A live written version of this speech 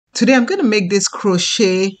Today I'm going to make this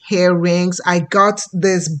crochet earrings. I got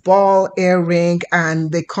this ball earring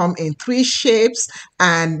and they come in 3 shapes,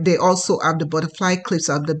 and they also have the butterfly clips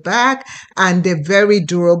at the back, and they're very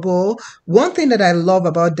durable. One thing that I love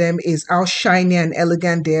about them is how shiny and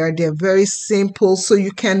elegant they are. They're very simple, so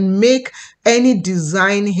you can make any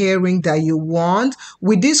design earring that you want.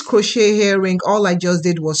 With this crochet earring, all I just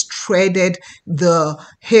did was threaded the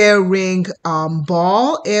earring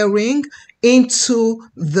ball earring into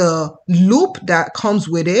the loop that comes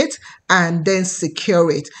with it and then secure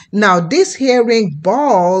it. Now, these earring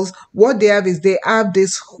balls, what they have is they have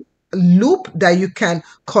this loop that you can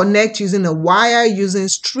connect using a wire, using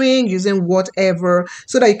string, using whatever,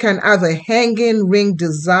 so that you can have a hanging ring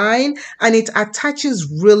design, and it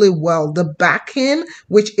attaches really well. The backing,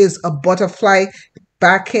 which is a butterfly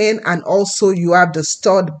backing, and also you have the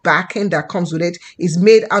stud backing that comes with it, is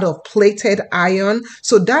made out of plated iron,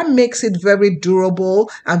 so that makes it very durable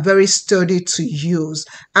and very sturdy to use.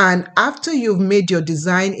 And after you've made your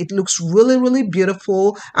design, it looks really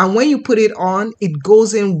beautiful, and when you put it on, it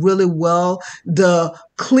goes in really well. The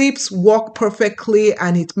clips work perfectly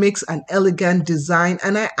and it makes an elegant design,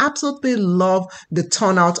 and I absolutely love the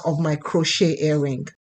turnout of my crochet earring.